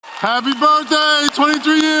Happy birthday,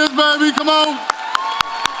 23 years, baby, come on.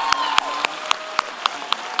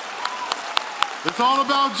 It's all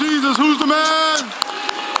about Jesus. Who's the man?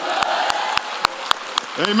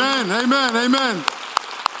 Amen, amen, amen.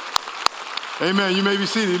 Amen, you may be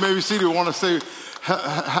seated, I want to say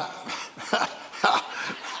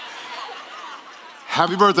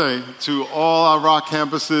happy birthday to all our Rock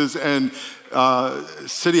campuses and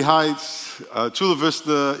City Heights, Chula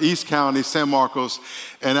Vista, East County, San Marcos,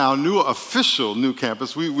 and our new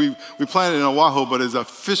campus. We planted in Oahu, but it's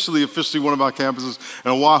officially one of our campuses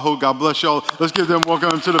in Oahu. God bless y'all. Let's give them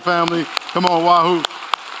welcome to the family. Come on, Oahu.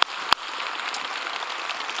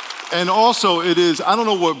 And also it is, I don't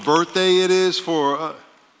know what birthday it is for...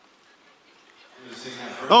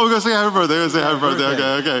 Oh, we're going to sing happy birthday. We're going to sing happy birthday.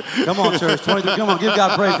 Okay. Come on, church. 23. Come on, give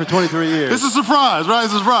God praise for 23 years. It's a surprise, right?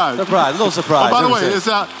 It's a surprise. Surprise, a little surprise. Oh, by the way, it's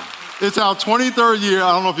our 23rd year.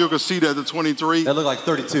 I don't know if you can see that, the 23. That look like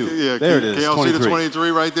 32. Yeah, there it is. Can y'all 23. See the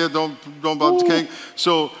 23 right there? Don't bump the cake.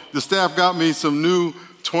 So the staff got me some new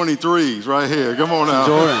 23s right here. Come on now.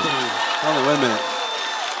 Jordan. Hold on, wait a minute.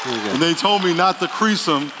 And they told me not to crease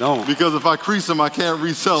them because if I crease them, I can't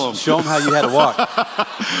resell them. Show them how you had to walk.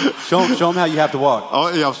 show them how you have to walk.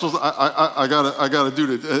 Oh yeah, I'm supposed to, I gotta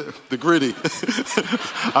do the gritty.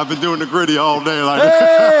 I've been doing the gritty all day. Like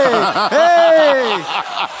hey!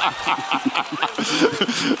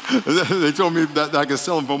 They told me that I could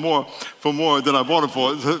sell them for more than I bought them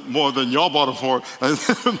for, more than y'all bought them for.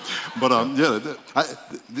 But yeah,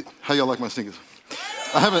 how y'all like my sneakers?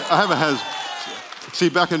 I haven't had. See,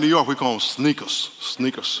 back in New York, we call them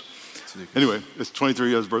sneakers. Anyway, it's 23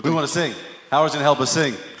 years birthday. We want to sing. Howard's going to help us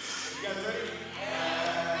sing.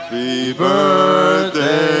 Happy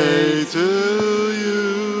birthday to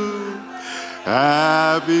you.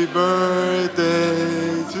 Happy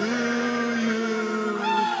birthday to you.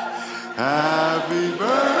 Happy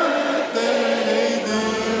birthday,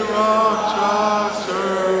 dear Rock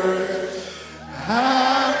Church.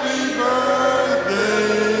 Happy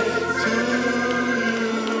birthday to you.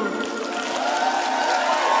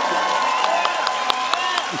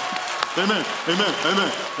 Amen, amen,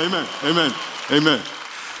 amen, amen, amen, amen.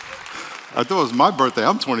 I thought it was my birthday.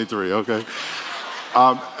 I'm 23, okay.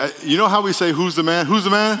 You know how we say, who's the man? Who's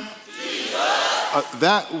the man? Jesus.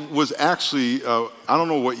 That was actually, I don't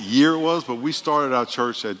know what year it was, but we started our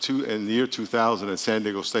church in the year 2000 at San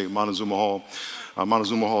Diego State, Montezuma Hall.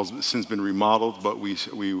 Montezuma Hall has since been remodeled, but we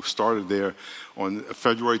started there on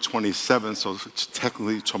February 27th, so it's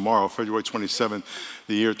technically tomorrow, February 27th,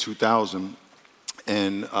 the year 2000.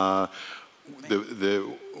 And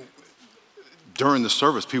during the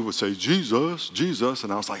service, people would say, Jesus, Jesus.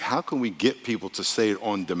 And I was like, how can we get people to say it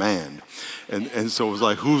on demand? And so it was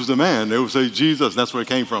like, who's the man? They would say, Jesus. And that's where it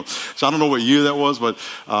came from. So I don't know what year that was, but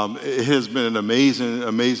it has been an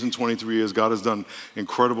amazing 23 years. God has done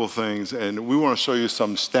incredible things. And we want to show you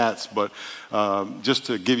some stats, but just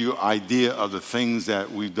to give you an idea of the things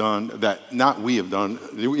that we've done, that not we have done.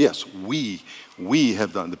 Yes, we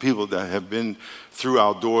have done, the people that have been through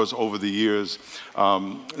our doors over the years.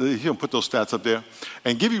 Put those stats up there.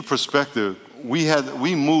 And give you perspective,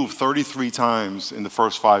 we moved 33 times in the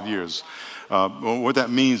first 5 years. What that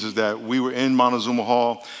means is that we were in Montezuma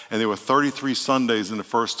Hall, and there were 33 Sundays in the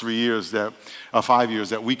first 5 years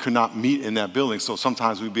that we could not meet in that building. So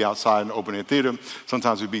sometimes we'd be outside in the open air theater,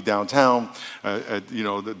 sometimes we'd be downtown, at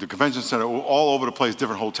the convention center, all over the place,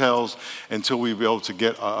 different hotels, until we'd be able to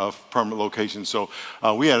get a permanent location. So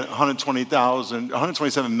we had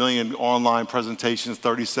 127 million online presentations,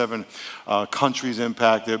 37 countries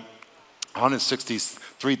impacted,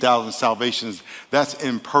 163,000 salvations. That's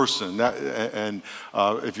in person. And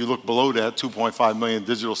if you look below that, 2.5 million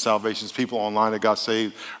digital salvations, people online that got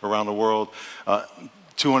saved around the world.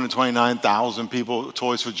 229,000 people,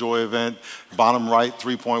 Toys for Joy event. Bottom right,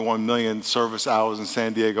 3.1 million service hours in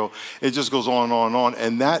San Diego. It just goes on and on and on.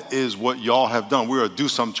 And that is what y'all have done. We're a do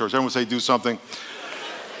something church. Everyone say do something.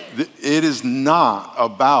 It is not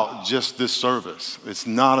about just this service. It's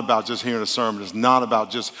not about just hearing a sermon. It's not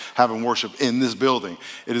about just having worship in this building.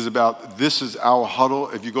 It is about, this is our huddle.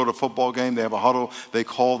 If you go to a football game, they have a huddle. They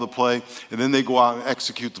call the play, and then they go out and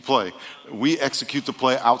execute the play. We execute the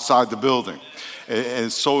play outside the building. And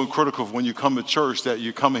it's so critical when you come to church that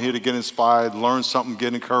you come in here to get inspired, learn something,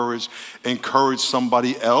 get encouraged, encourage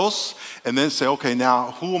somebody else, and then say, okay,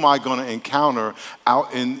 now who am I going to encounter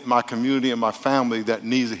out in my community and my family that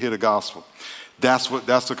needs to hear the gospel? That's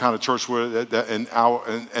the kind of church we're at,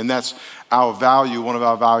 and that's our value. One of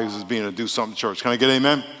our values is being a do something church. Can I get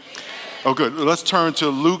amen? Oh, good. Let's turn to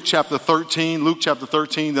Luke chapter 13. Luke chapter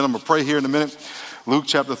 13. Then I'm going to pray here in a minute. Luke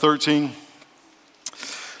chapter 13.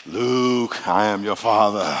 Luke, I am your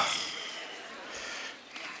father.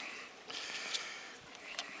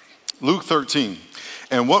 Luke 13.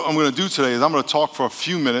 And what I'm going to do today is I'm going to talk for a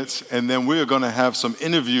few minutes, and then we're going to have some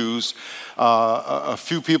interviews. A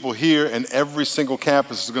few people here, and every single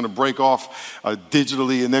campus is going to break off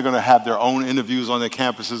digitally, and they're going to have their own interviews on their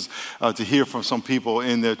campuses to hear from some people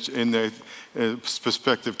in their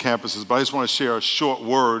prospective campuses. But I just want to share a short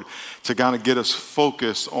word to kind of get us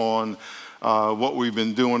focused on what we've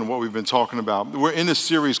been doing and what we've been talking about. We're in a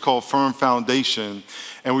series called Firm Foundation,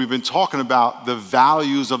 and we've been talking about the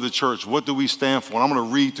values of the church. What do we stand for? And I'm going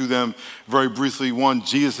to read through them very briefly. One,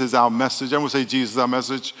 Jesus is our message. Everyone say Jesus is our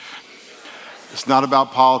message. It's not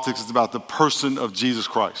about politics. It's about the person of Jesus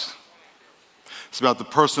Christ. It's about the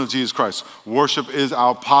person of Jesus Christ. Worship is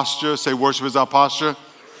our posture. Say worship is our posture.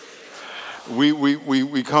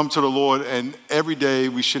 We come to the Lord, and every day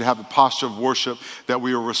we should have a posture of worship that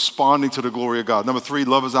we are responding to the glory of God. Number 3,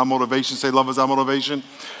 love is our motivation. Say love is our motivation.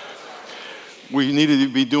 We need to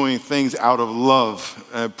be doing things out of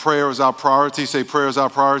love. Prayer is our priority. Say prayer is our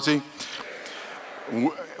priority.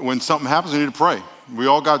 When something happens, we need to pray. We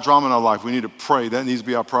all got drama in our life. We need to pray. That needs to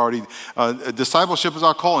be our priority. Discipleship is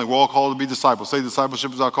our calling. We're all called to be disciples. Say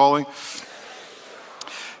discipleship is our calling.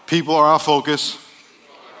 People are our focus.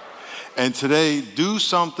 And today, do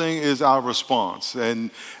something is our response.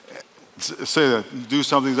 And say that, do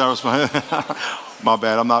something is our response. My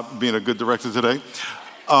bad, I'm not being a good director today.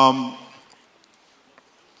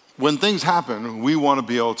 When things happen, we want to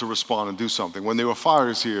be able to respond and do something. When there were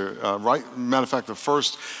fires here, right? Matter of fact, the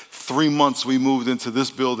first 3 months we moved into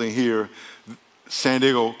this building here, San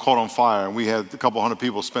Diego caught on fire, and we had a couple hundred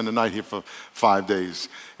people spend the night here for 5 days.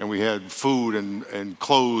 And we had food and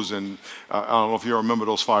clothes, and I don't know if you remember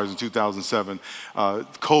those fires in 2007.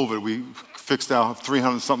 COVID, we fixed out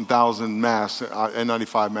 300-something thousand masks,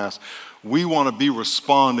 N95 masks. We want to be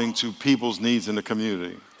responding to people's needs in the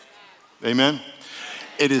community. Amen?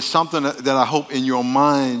 It is something that I hope in your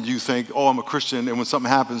mind you think, oh, I'm a Christian, and when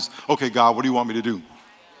something happens, okay, God, what do you want me to do?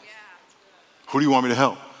 Who do you want me to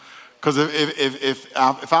help? Because if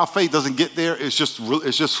our faith doesn't get there, it's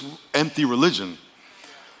just empty religion.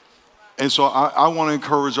 And so I want to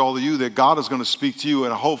encourage all of you that God is going to speak to you,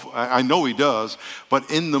 and I know He does, but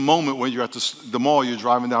in the moment when you're at the mall, you're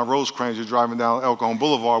driving down Rosecrans, you're driving down El Cajon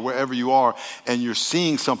Boulevard, wherever you are, and you're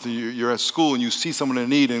seeing something, you're at school and you see someone in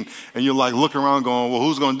need, and you're like looking around going, well,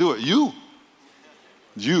 who's going to do it?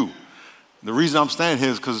 You. The reason I'm standing here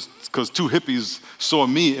is because 2 hippies saw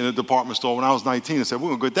me in a department store when I was 19 and said, we're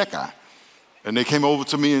going to get that guy. And they came over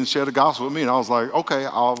to me and shared the gospel with me, and I was like, okay,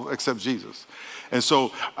 I'll accept Jesus. And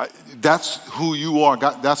so that's who you are.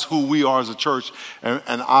 That's who we are as a church. And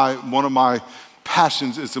one of my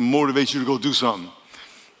passions is to motivate you to go do something.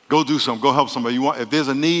 Go do something. Go help somebody. If there's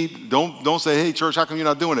a need, don't say, hey, church, how come you're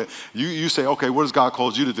not doing it? You say, okay, what has God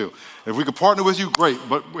called you to do? If we could partner with you, great.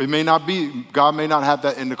 But it may not be, God may not have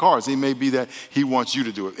that in the cards. It may be that He wants you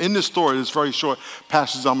to do it. In this story, this very short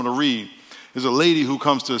passage I'm going to read, there's a lady who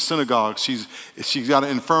comes to a synagogue. She's got an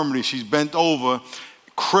infirmity. She's bent over,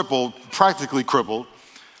 crippled, practically crippled,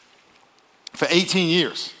 for 18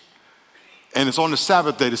 years. And it's on the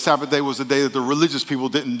Sabbath day. The Sabbath day was the day that the religious people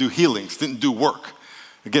didn't do healings, didn't do work.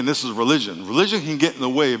 Again, this is religion. Religion can get in the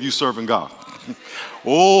way of you serving God.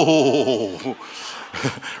 Oh,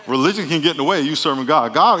 religion can get in the way of you serving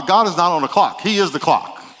God. God is not on the clock. He is the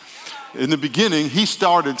clock. In the beginning, He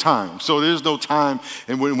started time. So there's no time.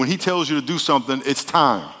 And when He tells you to do something, it's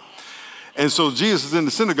time. And so Jesus is in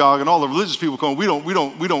the synagogue, and all the religious people come. We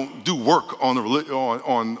don't do work on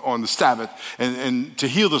the Sabbath, and to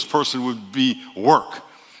heal this person would be work.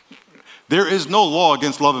 There is no law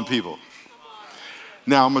against loving people.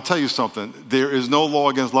 Now I'm gonna tell you something. There is no law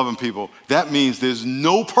against loving people. That means there's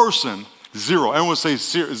no person, zero. Everyone say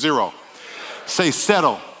zero. Say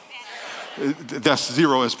settle. That's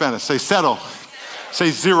zero in Spanish. Say settle. Say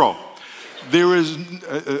zero. There is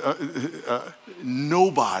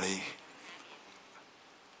nobody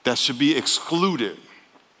that should be excluded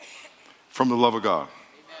from the love of God.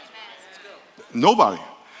 Nobody.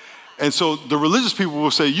 And so the religious people will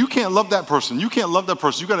say, you can't love that person. You can't love that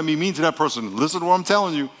person. You got to be mean to that person. Listen to what I'm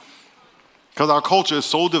telling you. Because our culture is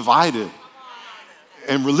so divided.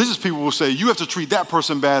 And religious people will say, you have to treat that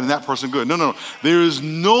person bad and that person good. No. There is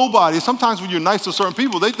nobody. Sometimes when you're nice to certain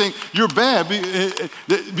people, they think you're bad.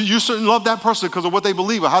 You shouldn't love that person because of what they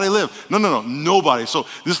believe or how they live. No. Nobody. So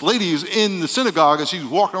this lady is in the synagogue and she's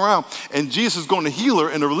walking around and Jesus is going to heal her,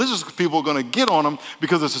 and the religious people are going to get on him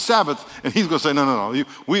because it's a Sabbath, and he's going to say, no.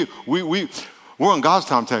 We're on God's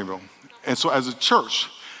timetable. And so as a church,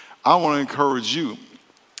 I want to encourage you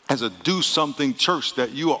as a do something church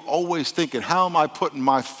that you are always thinking, how am I putting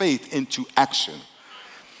my faith into action?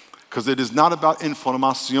 Because it is not about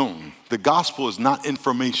información. The gospel is not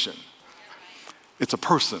information. It's a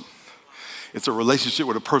person. It's a relationship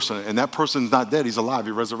with a person. And that person's not dead. He's alive.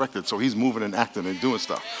 He's resurrected. So he's moving and acting and doing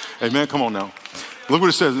stuff. Amen. Come on now. Look what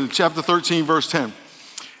it says in chapter 13, verse 10.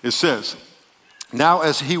 It says, now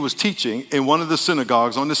as he was teaching in one of the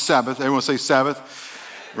synagogues on the Sabbath, everyone say Sabbath.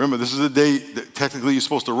 Remember, this is a day that technically you're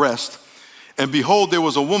supposed to rest. And behold, there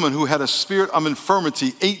was a woman who had a spirit of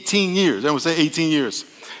infirmity 18 years. Everyone say 18 years.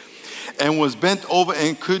 And was bent over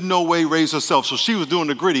and could no way raise herself. So she was doing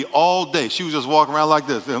the gritty all day. She was just walking around like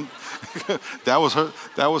this. That was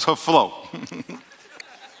her flow.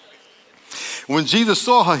 When Jesus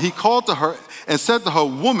saw her, he called to her and said to her,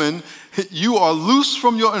 woman, you are loose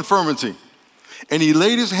from your infirmity. And he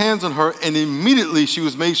laid his hands on her, and immediately she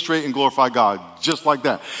was made straight and glorified God, just like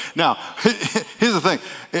that. Now, here's the thing.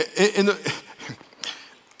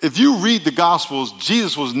 If you read the Gospels,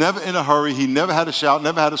 Jesus was never in a hurry. He never had to shout,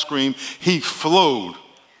 never had to scream. He flowed.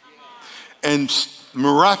 And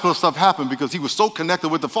miraculous stuff happened because he was so connected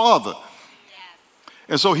with the Father.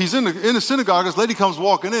 And so he's in the synagogue. This lady comes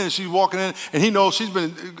walking in, and she's walking in, and he knows she's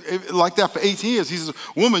been like that for 18 years. He says,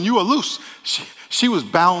 woman, you are loose. She was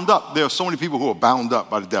bound up. There are so many people who are bound up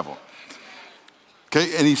by the devil.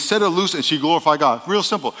 Okay, and he set her loose, and she glorified God. Real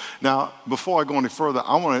simple. Now, before I go any further,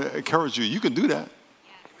 I want to encourage you. You can do that.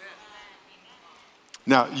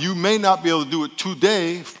 Now, you may not be able to do it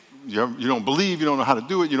today. You don't believe. You don't know how to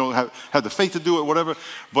do it. You don't have the faith to do it, whatever.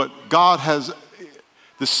 But God has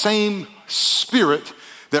the same Spirit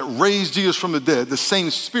that raised Jesus from the dead, the same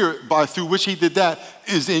Spirit through which he did that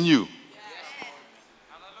is in you.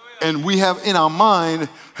 And we have in our mind,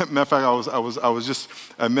 matter of fact,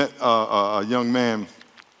 I met a young man.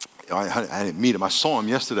 I didn't meet him. I saw him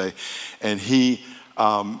yesterday, and he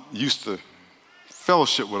used to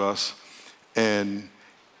fellowship with us, and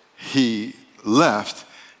he left,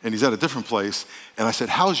 and he's at a different place. And I said,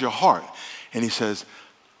 how's your heart? And he says,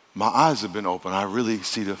 my eyes have been open. I really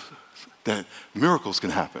see that miracles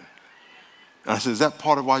can happen. And I said, is that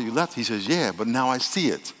part of why you left? He says, yeah, but now I see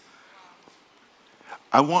it.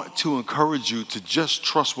 I want to encourage you to just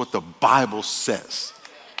trust what the Bible says.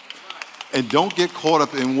 And don't get caught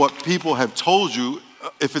up in what people have told you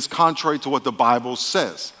if it's contrary to what the Bible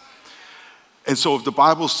says. And so if the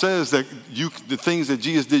Bible says that the things that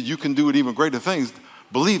Jesus did, you can do it even greater things,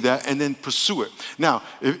 believe that and then pursue it. Now,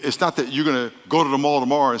 it's not that you're going to go to the mall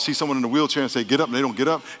tomorrow and see someone in a wheelchair and say, get up, and they don't get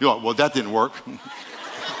up. You're like, well, that didn't work.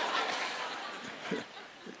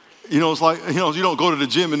 It's like, you don't go to the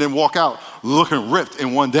gym and then walk out looking ripped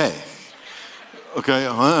in one day. Okay,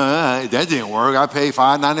 that didn't work. I paid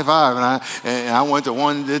 $5.95 and I went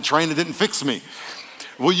to the trainer didn't fix me.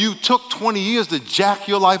 Well, you took 20 years to jack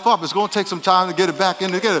your life up. It's going to take some time to get it back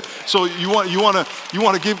in together. So you want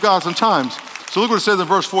to give God some time. So look what it says in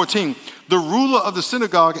verse 14. The ruler of the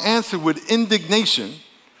synagogue answered with indignation,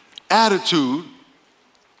 attitude,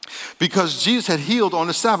 because Jesus had healed on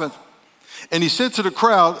the Sabbath. And he said to the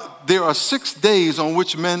crowd, there are 6 days on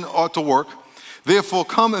which men ought to work. Therefore,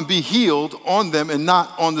 come and be healed on them and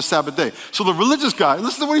not on the Sabbath day. So the religious guy,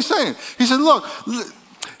 listen to what he's saying. He said, look,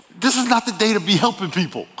 this is not the day to be helping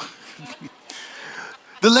people.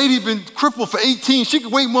 The lady been crippled for 18. She can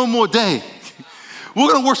wait one more day. We're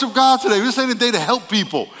going to worship God today. This ain't a day to help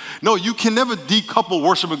people. No, you can never decouple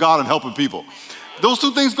worshiping God and helping people. Those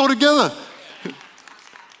two things go together.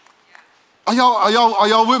 Are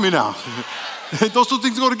y'all with me now? Those two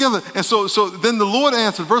things go together. And so then the Lord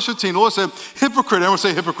answered, verse 15, the Lord said, hypocrite. Everyone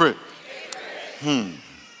say hypocrite.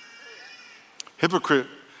 Hypocrite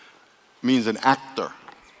means an actor.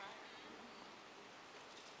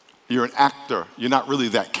 You're an actor. You're not really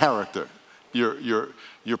that character.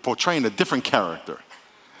 You're portraying a different character.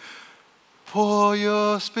 Pour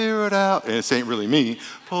your spirit out. And it ain't really me.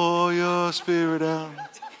 Pour your spirit out.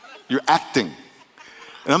 You're acting.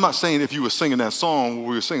 And I'm not saying if you were singing that song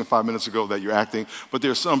we were singing 5 minutes ago that you're acting, but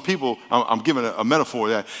there's some people, I'm giving a metaphor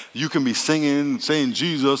that you can be singing, saying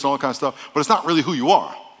Jesus, all that kind of stuff, but it's not really who you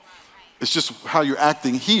are. It's just how you're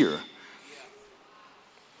acting here.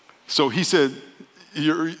 So he said,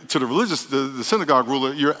 to the religious, the synagogue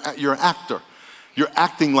ruler, you're an actor. You're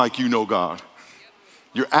acting like you know God.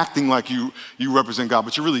 You're acting like you represent God,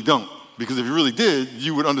 but you really don't. Because if you really did,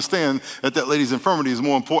 you would understand that lady's infirmity is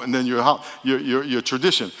more important than your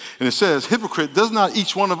tradition. And it says, hypocrite, does not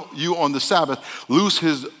each one of you on the Sabbath loose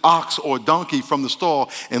his ox or donkey from the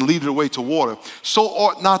stall and lead it away to water? So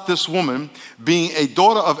ought not this woman, being a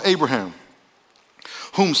daughter of Abraham,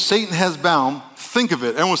 whom Satan has bound, think of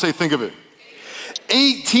it. Everyone say, think of it.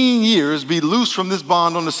 18 years be loosed from this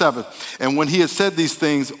bond on the Sabbath. And when he had said these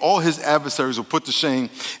things, all his adversaries were put to shame,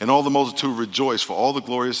 and all the multitude rejoiced for all the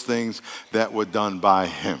glorious things that were done by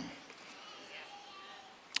him.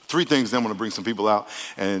 3 things, then I'm going to bring some people out,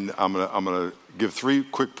 and I'm going to give 3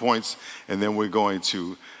 quick points, and then we're going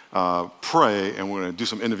to pray, and we're going to do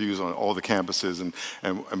some interviews on all the campuses.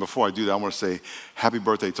 And before I do that, I want to say happy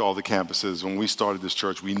birthday to all the campuses. When we started this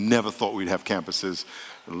church, we never thought we'd have campuses.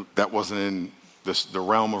 That wasn't in the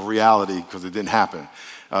realm of reality because it didn't happen.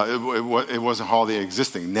 It wasn't hardly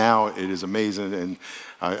existing. Now it is amazing, and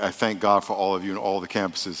I thank God for all of you and all the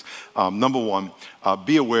campuses. Number 1,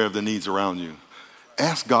 be aware of the needs around you.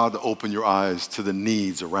 Ask God to open your eyes to the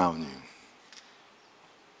needs around you.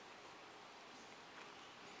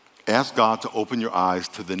 Ask God to open your eyes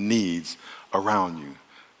to the needs around you.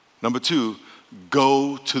 Number 2,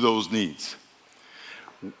 go to those needs.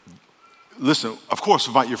 Listen, of course,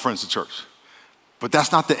 invite your friends to church, but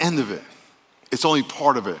that's not the end of it. It's only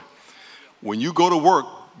part of it. When you go to work,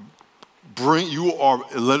 whether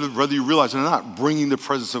you realize it or not, bringing the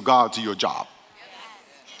presence of God to your job.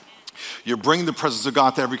 You're bringing the presence of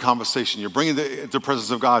God to every conversation. You're bringing the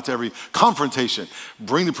presence of God to every confrontation.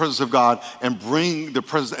 Bring the presence of God and bring the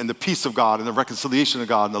presence and the peace of God and the reconciliation of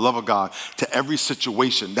God and the love of God to every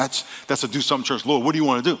situation. That's a do something church. Lord, what do you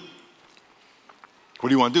want to do? What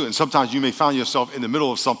do you want to do? And sometimes you may find yourself in the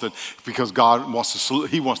middle of something because God wants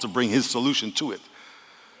to bring his solution to it.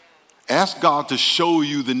 Ask God to show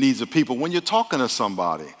you the needs of people. When you're talking to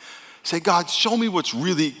somebody, say, God, show me what's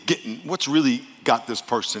really got this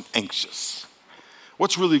person anxious.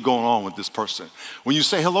 What's really going on with this person? When you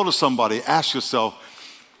say hello to somebody, ask yourself,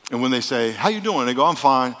 and when they say, how you doing? They go, I'm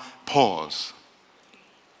fine. Pause.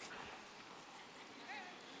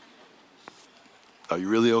 Are you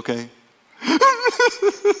really okay?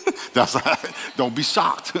 Don't be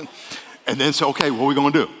shocked. And then say, okay, what are we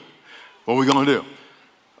going to do? What are we going to do?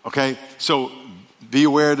 Okay, so be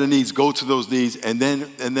aware of the needs, go to those needs, and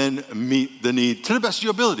then meet the need to the best of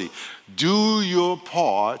your ability. Do your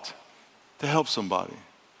part to help somebody.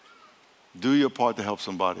 Do your part to help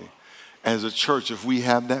somebody. As a church, if we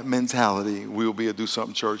have that mentality, we will be a do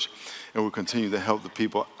something church, and we'll continue to help the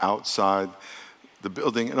people outside the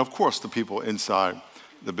building, and of course the people inside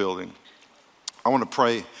the building. I want to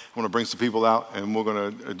pray. I want to bring some people out, and we're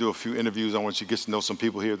going to do a few interviews. I want you to get to know some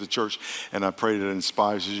people here at the church, and I pray that it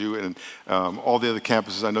inspires you. And all the other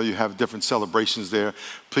campuses, I know you have different celebrations there.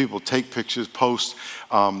 People take pictures, post.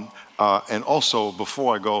 And also,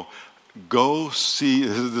 before I go see,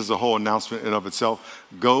 this is a whole announcement in of itself,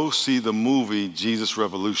 go see the movie Jesus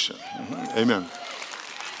Revolution. Amen.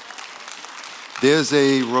 There's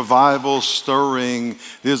a revival stirring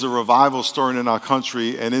in our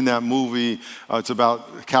country, and in that movie, it's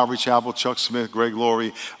about Calvary Chapel, Chuck Smith, Greg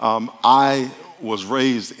Laurie. I was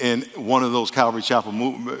raised in one of those Calvary Chapel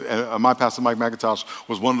movies. My pastor, Mike McIntosh,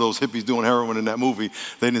 was one of those hippies doing heroin in that movie.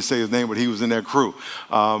 They didn't say his name, but he was in that crew.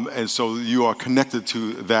 And so you are connected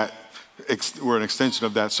to that. We're an extension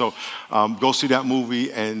of that. So go see that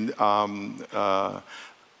movie, and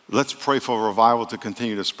let's pray for a revival to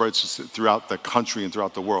continue to spread throughout the country and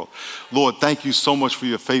throughout the world. Lord, thank you so much for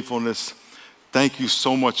your faithfulness. Thank you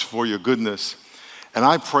so much for your goodness. And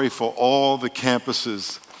I pray for all the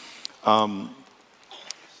campuses. I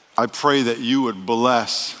pray that you would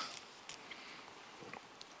bless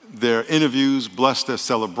their interviews, bless their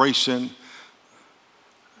celebration.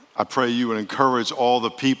 I pray you would encourage all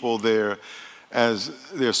the people there, as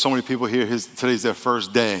there's so many people here. Today's their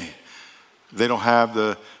first day. They don't have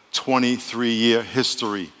the 23-year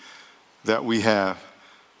history that we have.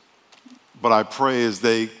 But I pray as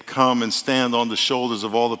they come and stand on the shoulders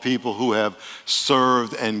of all the people who have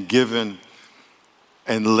served and given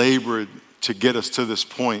and labored to get us to this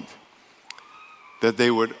point, that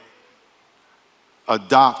they would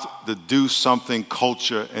adopt the do something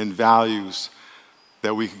culture and values,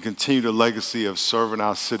 that we can continue the legacy of serving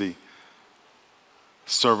our city,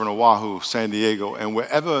 serving Oahu, San Diego, and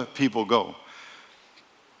wherever people go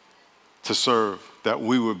to serve, that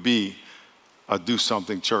we would be a do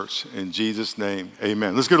something church. In Jesus' name,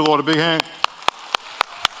 amen. Let's give the Lord a big hand.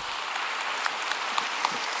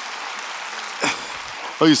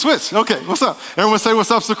 Oh, you switched? Okay, what's up? Everyone say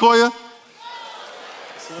what's up, Sequoia?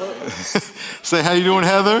 What's up? Say, how you doing,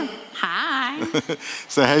 Heather? Hi.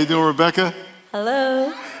 Say, how you doing, Rebecca?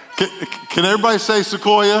 Hello. Can everybody say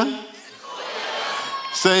Sequoia?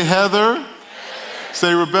 Sequoia. Say Heather. Heather.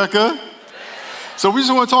 Say Rebecca. So we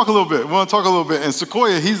just want to talk a little bit. We want to talk a little bit. And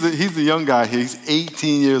Sequoia, he's the young guy here. He's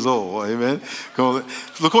 18 years old. Amen. Come on.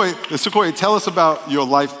 Sequoia, tell us about your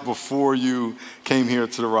life before you came here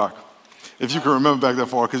to the Rock. If you can remember back that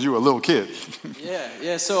far, because you were a little kid.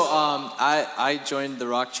 Yeah. So I joined the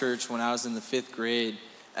Rock Church when I was in the 5th grade.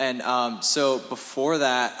 And so before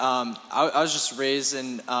that, I was just raised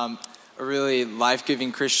in a really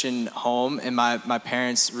life-giving Christian home. And my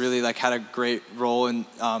parents really like had a great role in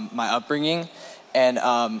my upbringing. And,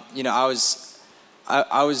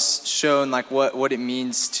 I was shown like what it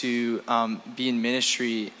means to be in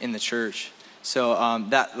ministry in the church. So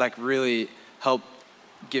that like really helped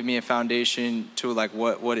give me a foundation to like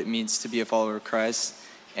what it means to be a follower of Christ.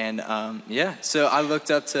 And so I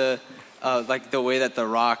looked up to like the way that the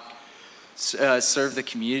Rock served the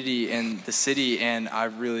community and the city, and I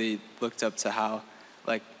really looked up to how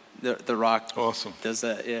like the Rock does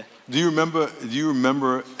that. Yeah. Do you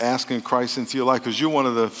remember asking Christ into your life? Because you're one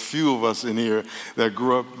of the few of us in here that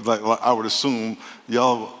grew up, like I would assume,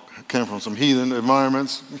 y'all came from some heathen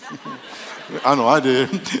environments. I know I did.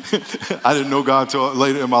 I didn't know God till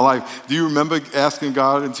later in my life. Do you remember asking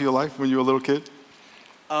God into your life when you were a little kid?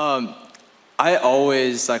 I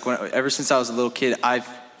always, ever since I was a little kid, I've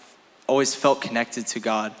always felt connected to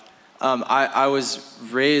God. I was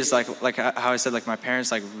raised, like how I said, like my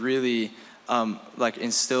parents, like really, like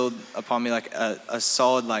instilled upon me, like a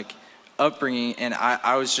solid, like upbringing. And I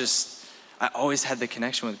always had the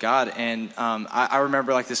connection with God. And I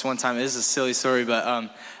remember like this one time, this is a silly story,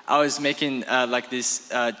 but I was making like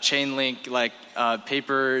this chain link, like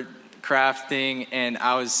paper craft thing. And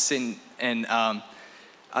I was sitting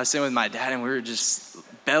with my dad, and we were just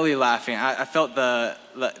belly laughing. I felt the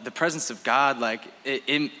presence of God like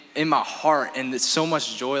in my heart, and so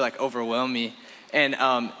much joy like overwhelmed me. And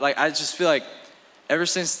like I just feel like ever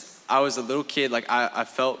since I was a little kid, like I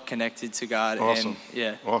felt connected to God. Awesome. And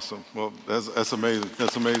yeah. Awesome. Well, that's amazing.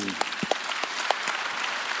 That's amazing.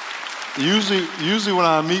 Usually when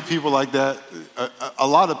I meet people like that, a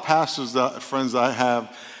lot of pastors, friends I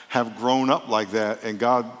have grown up like that, and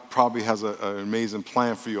God probably has an amazing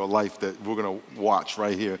plan for your life that we're going to watch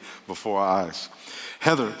right here before our eyes.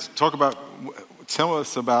 Heather, tell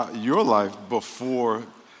us about your life before,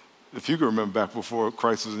 if you can remember back before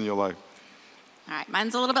Christ was in your life. All right,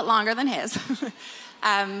 mine's a little bit longer than his.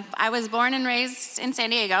 I was born and raised in San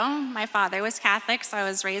Diego. My father was Catholic, so I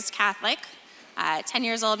was raised Catholic. At 10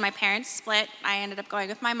 years old, my parents split. I ended up going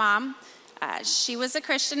with my mom. She was a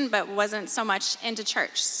Christian, but wasn't so much into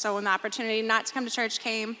church. So when the opportunity not to come to church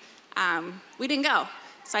came, we didn't go.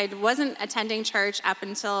 So I wasn't attending church up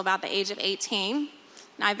until about the age of 18.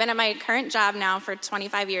 Now I've been at my current job now for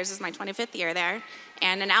 25 years. This is my 25th year there.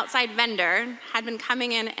 And an outside vendor had been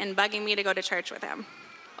coming in and bugging me to go to church with him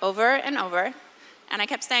over and over. And I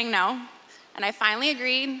kept saying no. And I finally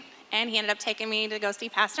agreed, and he ended up taking me to go see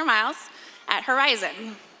Pastor Miles at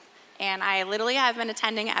Horizon. And I literally have been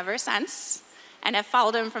attending ever since, and have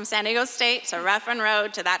followed him from San Diego State to Ruffin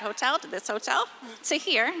Road to that hotel, to this hotel, to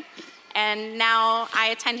here. And now I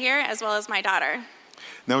attend here as well as my daughter.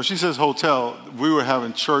 Now, when she says hotel, we were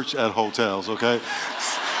having church at hotels, okay?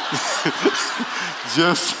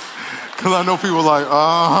 Just because I know people are like,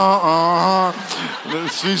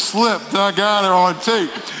 she slipped, I got her on tape.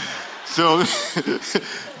 So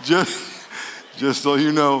just so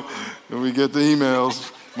you know, when we get the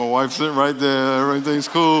emails, my wife's sitting right there, everything's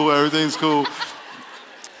cool.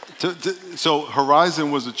 So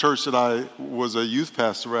Horizon was a church that I was a youth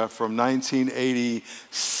pastor at from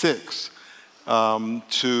 1986 to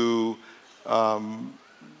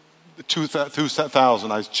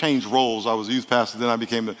 2000. I changed roles. I was a youth pastor, then I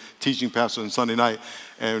became the teaching pastor on Sunday night,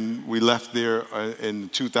 and we left there in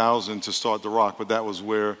 2000 to start the Rock, but that was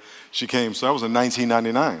where she came. So that was in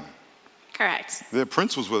 1999. Correct. The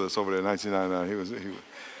Prince was with us over there in 1999. He was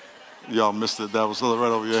y'all missed it. That was right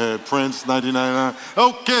over your head. Prince, 1999.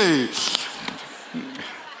 Okay.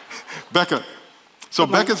 Becca. So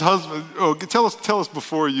Becca's husband. Tell us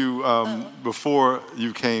before you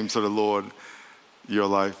came to the Lord, your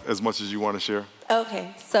life, as much as you want to share.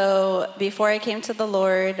 Okay. So before I came to the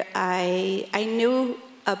Lord, I knew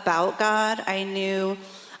about God. I knew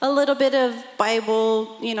a little bit of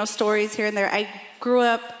Bible, stories here and there. I grew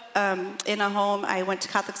up in a home. I went to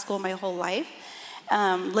Catholic school my whole life.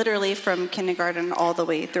 Literally from kindergarten all the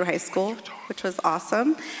way through high school, which was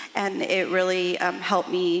awesome. And it really helped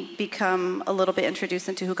me become a little bit introduced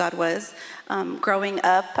into who God was. Growing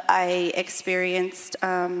up, I experienced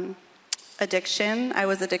addiction. I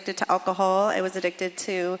was addicted to alcohol. I was addicted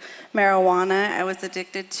to marijuana. I was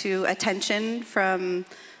addicted to attention from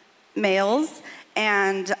males.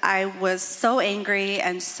 And I was so angry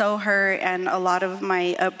and so hurt, and a lot of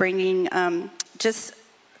my upbringing just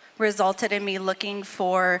resulted in me looking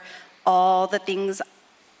for all the things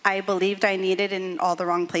I believed I needed in all the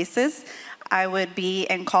wrong places. I would be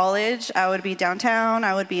in college, I would be downtown,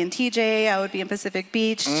 I would be in TJ, I would be in Pacific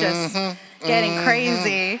Beach, just getting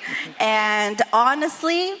crazy. And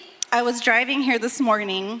honestly, I was driving here this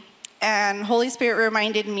morning, and Holy Spirit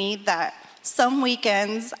reminded me that some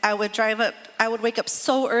weekends I would wake up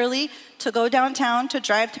so early to go downtown to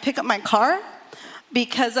drive to pick up my car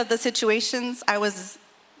because of the situations I was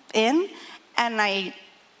in. And I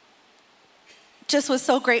just was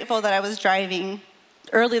so grateful that I was driving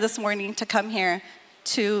early this morning to come here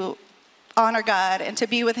to honor God and to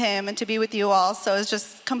be with him and to be with you all. So it's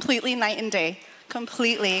just completely night and day,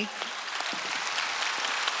 completely.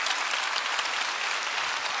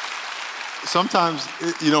 Sometimes,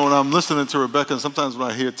 when I'm listening to Rebecca, and sometimes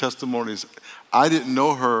when I hear testimonies, I didn't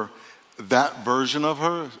know her, that version of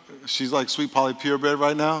her. She's like sweet Polly purebred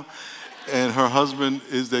right now. And her husband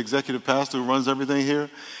is the executive pastor who runs everything here.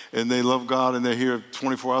 And they love God, and they're here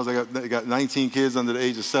 24 hours. They got 19 kids under the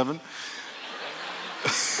age of 7.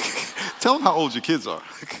 Tell them how old your kids are.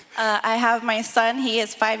 I have my son. He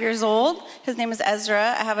is 5 years old. His name is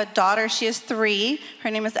Ezra. I have a daughter. She is 3.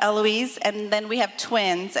 Her name is Eloise. And then we have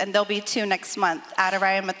twins, and they'll be 2 next month,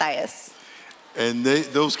 Adariah and Matthias. And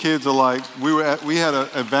those kids are like, we had an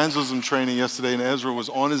evangelism training yesterday, and Ezra was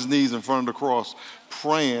on his knees in front of the cross,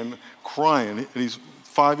 praying, crying. And he's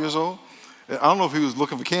 5 years old. I don't know if he was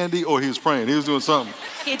looking for candy or he was praying. He was doing something.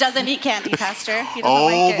 He doesn't eat candy, Pastor. He doesn't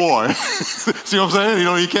like it. Boy. See what I'm saying? He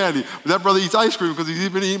don't eat candy. But that brother eats ice cream because he's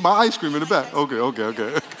even eating my ice cream in the back.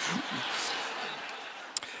 Okay.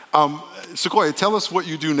 Sequoia, tell us what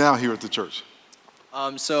you do now here at the church.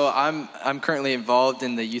 So I'm currently involved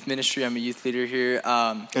in the youth ministry. I'm a youth leader here.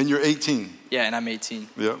 And you're 18. Yeah, and I'm 18.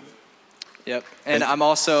 Yep. And I'm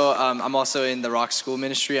also in the Rock School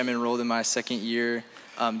ministry. I'm enrolled in my second year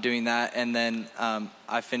doing that. And then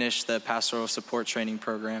I finished the pastoral support training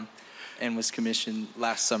program and was commissioned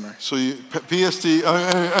last summer. So PST,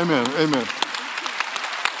 amen.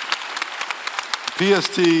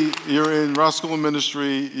 PST, you're in Rock School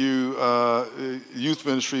ministry, youth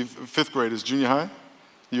ministry, 5th graders, junior high?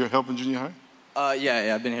 You're helping junior high?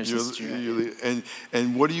 Yeah, I've been here since junior high.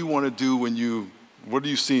 And what do you want to do what do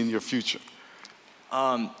you see in your future?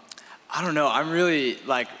 I don't know. I'm really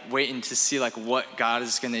waiting to see what God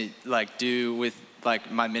is gonna do with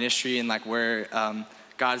my ministry and where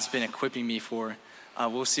God's been equipping me for.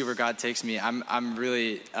 We'll see where God takes me. I'm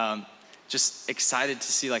really just excited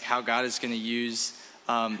to see how God is gonna use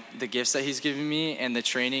the gifts that He's given me and the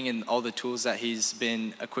training and all the tools that He's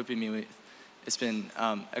been equipping me with. It's been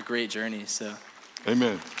a great journey. So,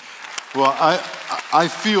 amen. Well, I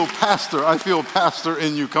feel pastor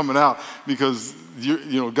in you coming out because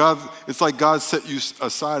God. It's like God set you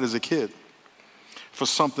aside as a kid for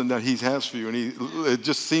something that He has for you, and it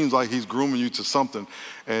just seems like He's grooming you to something.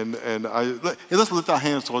 And let's lift our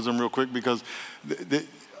hands towards Him real quick because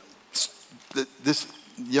this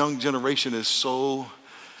young generation is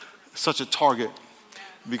such a target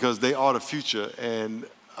because they are the future. And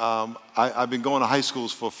I've been going to high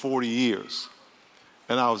schools for 40 years.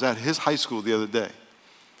 And I was at his high school the other day,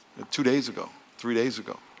 3 days ago,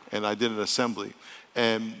 and I did an assembly.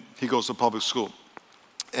 And he goes to public school.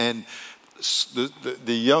 And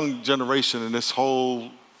the young generation and our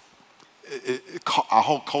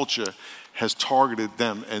whole culture has targeted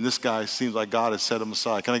them. And this guy seems like God has set him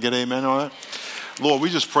aside. Can I get amen on that? Lord, we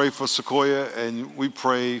just pray for Sequoia, and we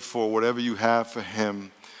pray for whatever you have for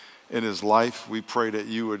him in his life. We pray that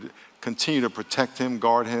you would continue to protect him,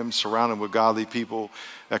 guard him, surround him with godly people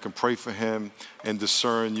that can pray for him and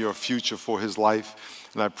discern your future for his life.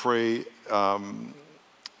 And I pray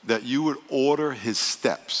that you would order his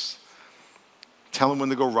steps. Tell him when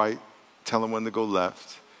to go right, tell him when to go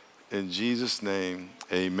left. In Jesus' name,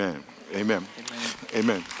 amen. Amen.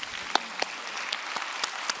 Amen.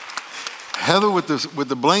 Heather with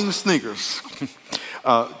the bling sneakers.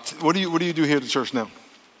 What do you do here at the church now?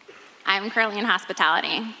 I'm currently in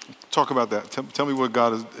hospitality. Talk about that. Tell me what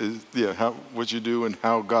God what you do and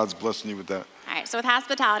how God's blessing you with that. All right, so with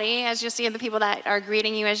hospitality, as you'll see the people that are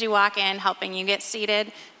greeting you as you walk in, helping you get seated.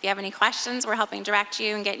 If you have any questions, we're helping direct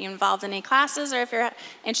you and get you involved in any classes, or if you're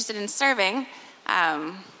interested in serving.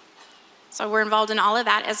 So we're involved in all of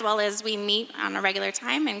that, as well as we meet on a regular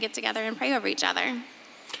time and get together and pray over each other.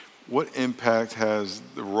 What impact has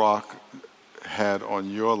the Rock had on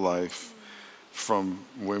your life from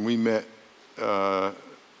when we met? I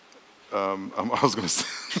was going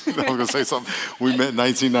to say something. We met in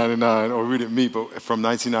 1999, or we didn't meet, but from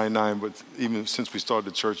 1999. But even since we started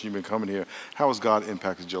the church, you've been coming here. How has God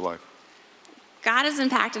impacted your life? God has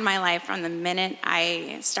impacted my life from the minute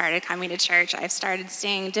I started coming to church. I've started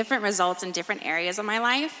seeing different results in different areas of my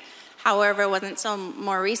life. However, it wasn't until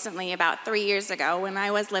more recently, about 3 years ago, when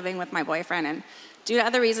I was living with my boyfriend, and due to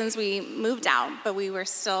other reasons, we moved out, but we were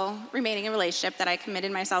still remaining in a relationship, that I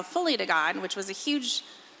committed myself fully to God, which was a huge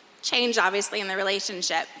change, obviously, in the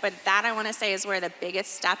relationship. But that, I want to say, is where the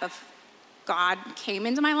biggest step of God came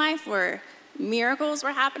into my life, where miracles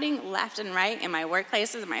were happening left and right in my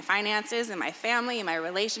workplaces, in my finances, in my family, in my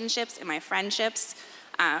relationships, in my friendships.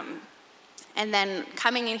 And then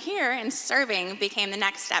coming in here and serving became the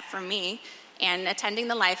next step for me, and attending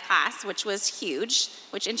the life class, which was huge,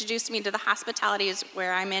 which introduced me to the hospitalities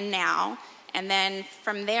where I'm in now. And then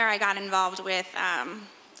from there, I got involved with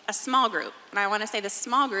a small group. And I want to say the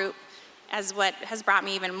small group is what has brought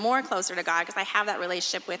me even more closer to God, because I have that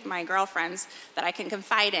relationship with my girlfriends that I can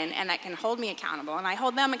confide in and that can hold me accountable, and I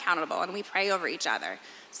hold them accountable, and we pray over each other.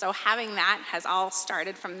 So having that has all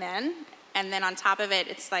started from then. And then on top of it,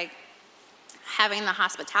 it's like having the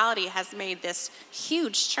hospitality has made this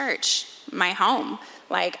huge church my home.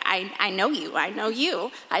 Like, I know you,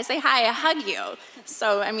 I say hi, I hug you.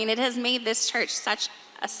 So, I mean, it has made this church such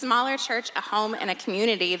a smaller church, a home, and a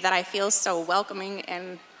community that I feel so welcoming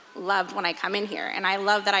and loved when I come in here. And I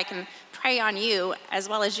love that I can pray on you as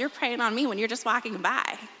well as you're praying on me when you're just walking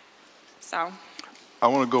by. So I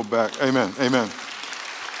want to go back. Amen.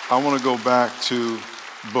 I want to go back to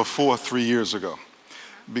before 3 years ago.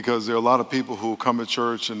 Because there are a lot of people who come to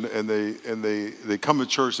church and they come to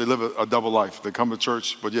church, they live a double life. They come to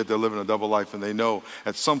church, but yet they're living a double life, and they know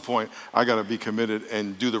at some point, I got to be committed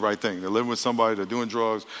and do the right thing. They're living with somebody, they're doing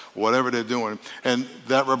drugs, whatever they're doing. And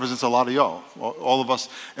that represents a lot of y'all. All of us,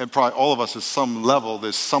 and probably all of us at some level,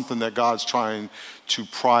 there's something that God's trying to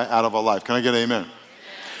pry out of our life. Can I get an amen?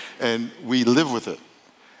 And we live with it.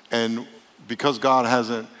 And because God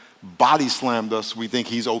hasn't body slammed us, we think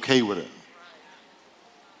he's okay with it.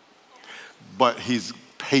 But he's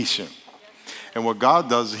patient. And what God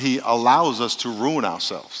does, he allows us to ruin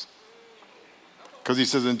ourselves. Because he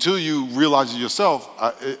says, until you realize it yourself,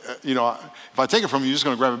 if I take it from you, you're just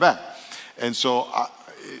going to grab it back. And so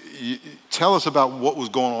tell us about what was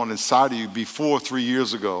going on inside of you before 3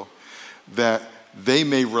 years ago that they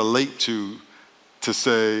may relate to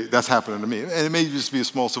say, that's happening to me. And it may just be a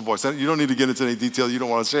small voice. You don't need to get into any detail you don't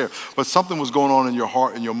want to share. But something was going on in your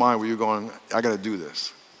heart and your mind where you're going, I got to do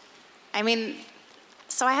this. I mean,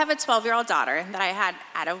 so I have a 12-year-old daughter that I had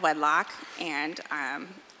out of wedlock, and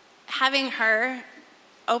having her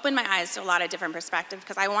opened my eyes to a lot of different perspectives,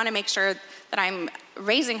 because I want to make sure that I'm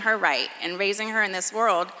raising her right and raising her in this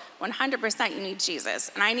world. 100% you need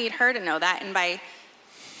Jesus, and I need her to know that. And by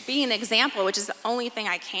being an example, which is the only thing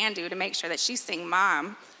I can do to make sure that she's seeing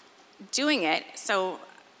mom doing it. So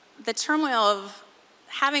the turmoil of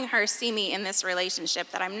having her see me in this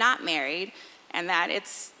relationship, that I'm not married, and that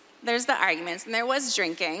there's the arguments, and there was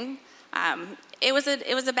drinking. It was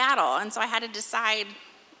a battle, and so I had to decide,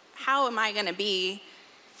 how am I going to be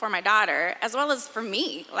for my daughter, as well as for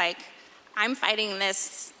me? Like, I'm fighting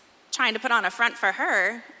this, trying to put on a front for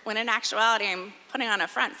her, when in actuality, I'm putting on a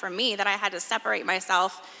front for me, that I had to separate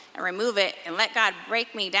myself and remove it and let God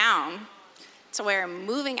break me down, to where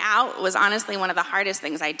moving out was honestly one of the hardest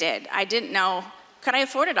things I did. I didn't know, could I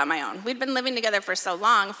afford it on my own? We'd been living together for so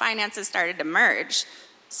long, finances started to merge.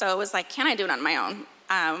 So it was like, can I do it on my own?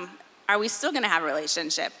 Are we still going to have a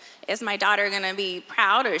relationship? Is my daughter going to be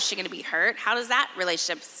proud, or is she going to be hurt? How does that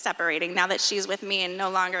relationship separating now that she's with me and no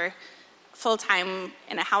longer full-time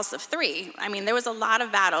in a house of 3? I mean, there was a lot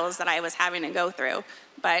of battles that I was having to go through.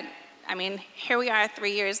 But, I mean, here we are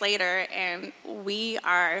 3 years later, and we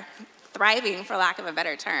are thriving, for lack of a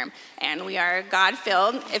better term. And we are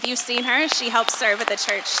God-filled. If you've seen her, she helps serve at the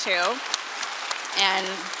church too. And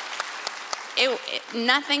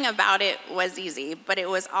nothing about it was easy, but it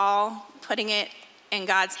was all putting it in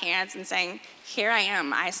God's hands and saying, here I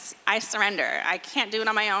am, I surrender. I can't do it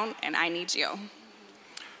on my own, and I need you.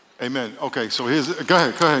 Amen. Okay, so go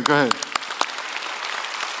ahead.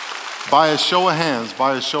 By a show of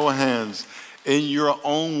hands, in your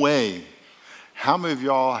own way, how many of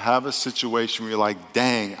y'all have a situation where you're like,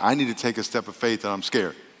 dang, I need to take a step of faith and I'm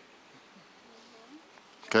scared?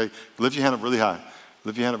 Okay, lift your hand up really high.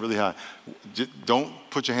 Don't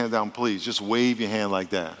put your hand down, please. Just wave your hand like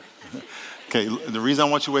that. Okay, the reason I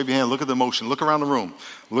want you to wave your hand, look at the motion. Look around the room.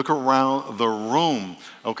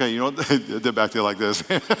 Okay, you know what? They're back there like this.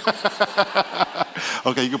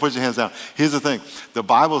 Okay, you can put your hands down. Here's the thing. The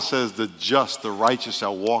Bible says the just, the righteous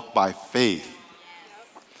shall walk by faith.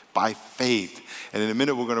 By faith. And in a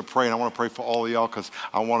minute we're going to pray, and I want to pray for all of y'all, because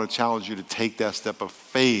I want to challenge you to take that step of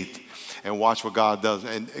faith and watch what God does.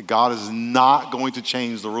 And God is not going to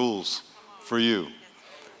change the rules for you.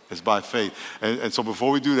 It's by faith. And so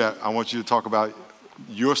before we do that, I want you to talk about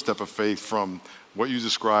your step of faith from what you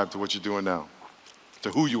described to what you're doing now, to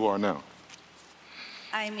who you are now?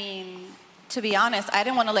 I mean, to be honest, I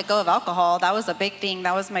didn't want to let go of alcohol. That was a big thing.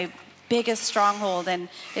 That was my biggest stronghold. And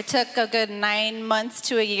it took a good 9 months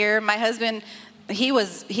to a year. My husband, he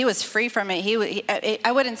was free from it.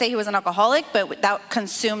 I wouldn't say he was an alcoholic, but that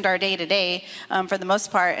consumed our day to day for the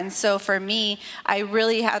most part. And so for me, I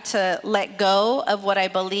really had to let go of what I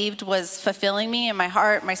believed was fulfilling me in my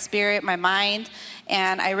heart, my spirit, my mind.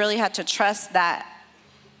 And I really had to trust that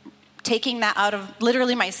taking that out of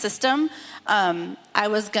literally my system, I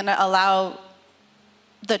was going to allow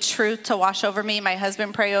the truth to wash over me, my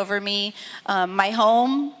husband pray over me, my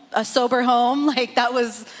home, a sober home, like that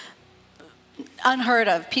was unheard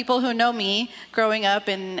of. People who know me growing up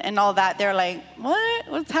and all that, they're like,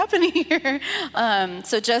 what's happening here?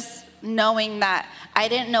 So just knowing that I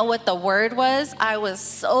didn't know what the word was, I was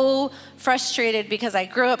so frustrated because I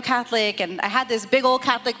grew up Catholic and I had this big old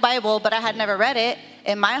Catholic Bible, but I had never read it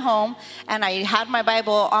in my home. And I had my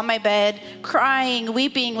Bible on my bed, crying,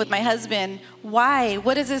 weeping with my husband. Why?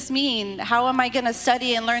 What does this mean? How am I going to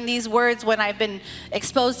study and learn these words when I've been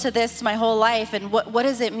exposed to this my whole life? And what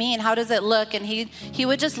does it mean? How does it look? And he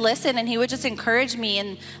would just listen and he would just encourage me.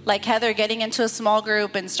 And like Heather, getting into a small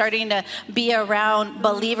group and starting to be around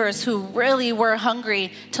believers who really were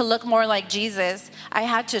hungry to look more like Jesus, I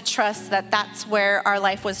had to trust that that's where our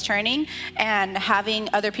life was turning, and having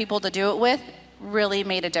other people to do it with really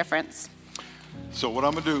made a difference. So what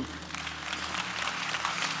I'm going to do,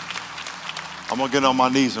 I'm going to get on my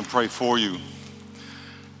knees and pray for you.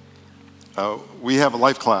 We have a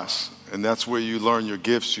life class, and that's where you learn your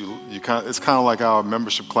gifts. It's kind of like our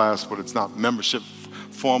membership class, but it's not membership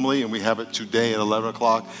formally, and we have it today at 11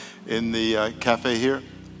 o'clock in the cafe here.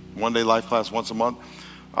 One-day life class once a month.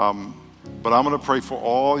 But I'm going to pray for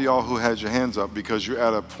all y'all who had your hands up, because you're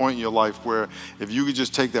at a point in your life where if you could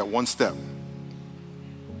just take that one step,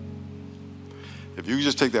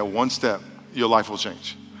 your life will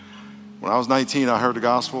change. When I was 19, I heard the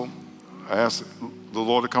gospel. I asked the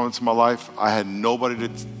Lord to come into my life. I had nobody to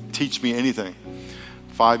teach me anything.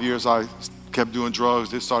 5 years I kept doing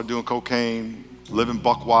drugs, then started doing cocaine, living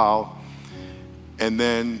buck wild. And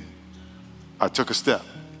then I took a step.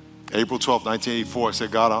 April 12, 1984, I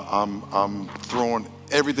said, God, I'm throwing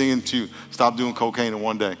everything into you. Stop doing cocaine in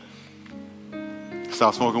one day.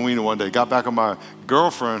 Stop smoking weed in one day. Got back with my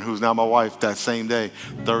girlfriend, who's now my wife, that same day,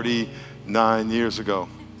 39 years ago.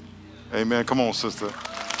 Amen. Come on, sister.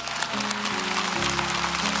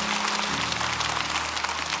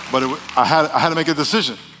 But I had to make a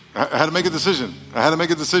decision. I had to make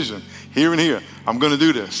a decision. Here and here. I'm going to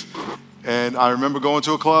do this. And I remember going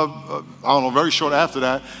to a club, very short after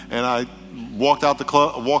that, and I walked in the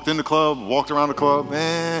club, walked around the club,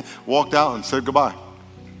 walked out and said goodbye.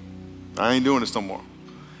 I ain't doing this no more.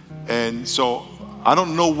 And so I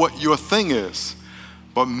don't know what your thing is,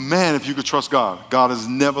 but man, if you could trust God, God has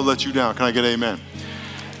never let you down. Can I get amen?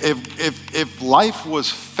 If life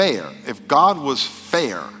was fair, if God was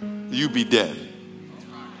fair, you'd be dead.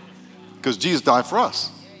 Because Jesus died for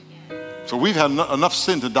us. So we've had enough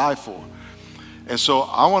sin to die for. And so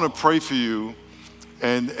I want to pray for you,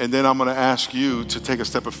 and then I'm going to ask you to take a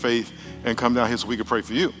step of faith and come down here so we can pray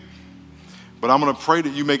for you. But I'm going to pray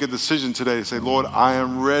that you make a decision today to say, Lord,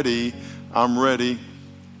 I'm ready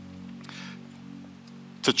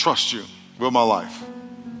to trust you with my life.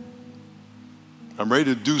 I'm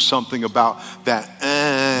ready to do something about that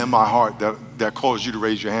in my heart that caused you to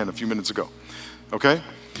raise your hand a few minutes ago. Okay?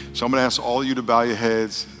 So I'm going to ask all of you to bow your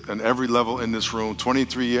heads on every level in this room.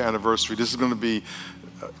 23-year anniversary. This is going to be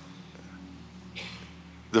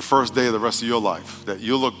the first day of the rest of your life that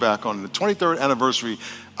you'll look back on. The 23rd anniversary,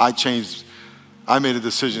 I made a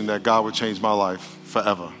decision that God would change my life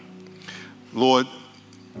forever. Lord,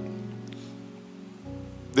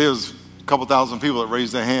 there's a couple thousand people that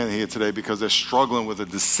raised their hand here today because they're struggling with a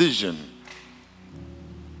decision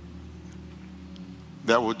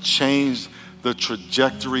that would change the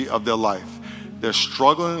trajectory of their life. They're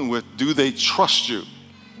struggling with, do they trust you?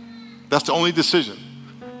 That's the only decision.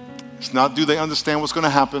 It's not, do they understand what's going to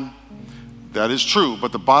happen? That is true,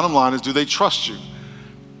 but the bottom line is, do they trust you?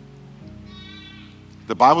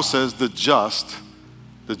 The Bible says the just,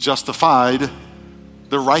 the justified,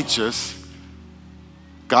 the righteous,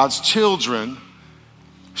 God's children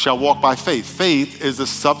shall walk by faith. Faith is the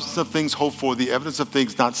substance of things hoped for, the evidence of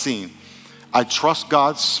things not seen. I trust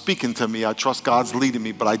God speaking to me. I trust God's leading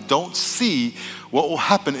me, but I don't see what will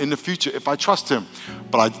happen in the future if I trust him.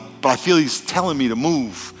 But I feel he's telling me to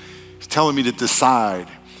move. He's telling me to decide.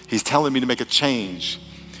 He's telling me to make a change.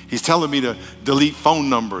 He's telling me to delete phone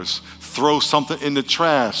numbers, throw something in the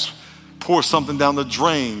trash, pour something down the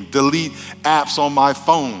drain, delete apps on my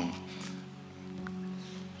phone.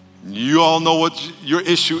 You all know what your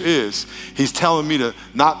issue is. He's telling me to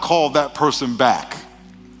not call that person back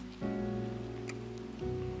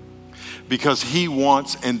because he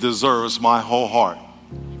wants and deserves my whole heart.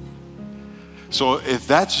 So if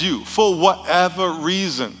that's you, for whatever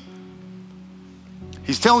reason,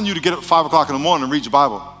 he's telling you to get up at 5 o'clock in the morning and read your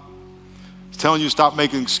Bible. He's telling you to stop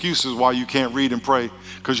making excuses why you can't read and pray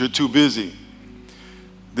because you're too busy.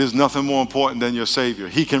 There's nothing more important than your Savior.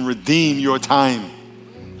 He can redeem your time.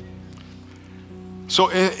 So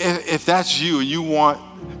if that's you and you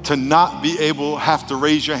want to not be able, have to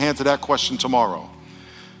raise your hand to that question tomorrow,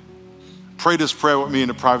 pray this prayer with me in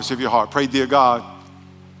the privacy of your heart. Pray, dear God,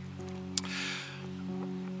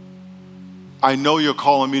 I know you're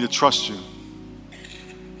calling me to trust you.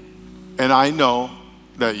 And I know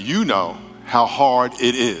that you know how hard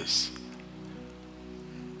it is.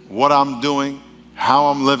 What I'm doing, how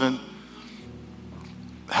I'm living,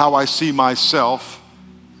 how I see myself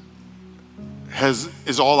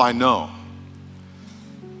is all I know.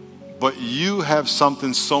 But you have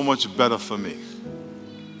something so much better for me.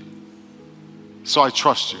 So I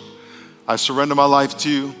trust you. I surrender my life to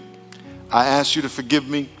you. I ask you to forgive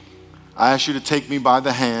me. I ask you to take me by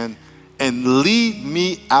the hand and lead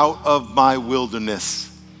me out of my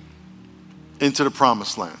wilderness into the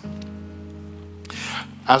promised land.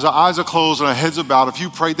 As our eyes are closed and our heads are bowed, if you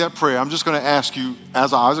prayed that prayer, I'm just going to ask you,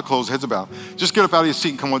 as our eyes are closed, heads are bowed, just get up out of your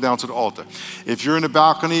seat and come on down to the altar. If you're in the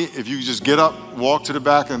balcony, if you just get up, walk to the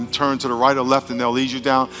back and turn to the right or left and they'll lead you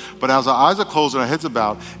down. But as our eyes are closed and our heads are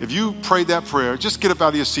bowed, if you prayed that prayer, just get up out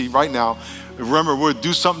of your seat right now. Remember, we're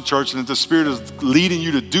Do Something Church, and if the Spirit is leading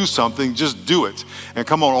you to do something, just do it. And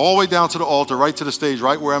come on all the way down to the altar, right to the stage,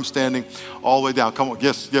 right where I'm standing, all the way down. Come on,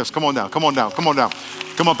 yes, come on down, come on down, come on down.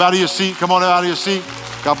 Come up out of your seat, come on out of your seat.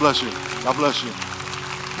 God bless you, God bless you.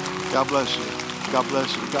 God bless you, God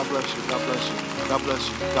bless you, God bless you, God bless you, God bless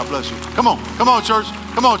you, God bless you. Come on, church,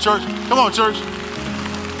 come on, church, come on, church.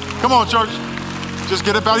 Come on, church. Just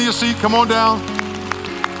get up out of your seat, come on down.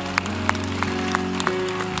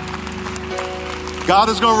 God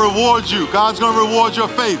is going to reward you. God's going to reward your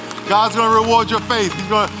faith. God's going to reward your faith.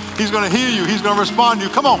 He's going to hear you. He's going to respond to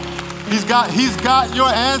you. Come on. He's got your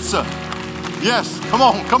answer. Yes. Come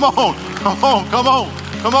on. Come on. Come on. Come on.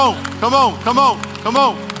 Come on. Come on. Come on. Come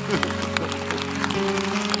on.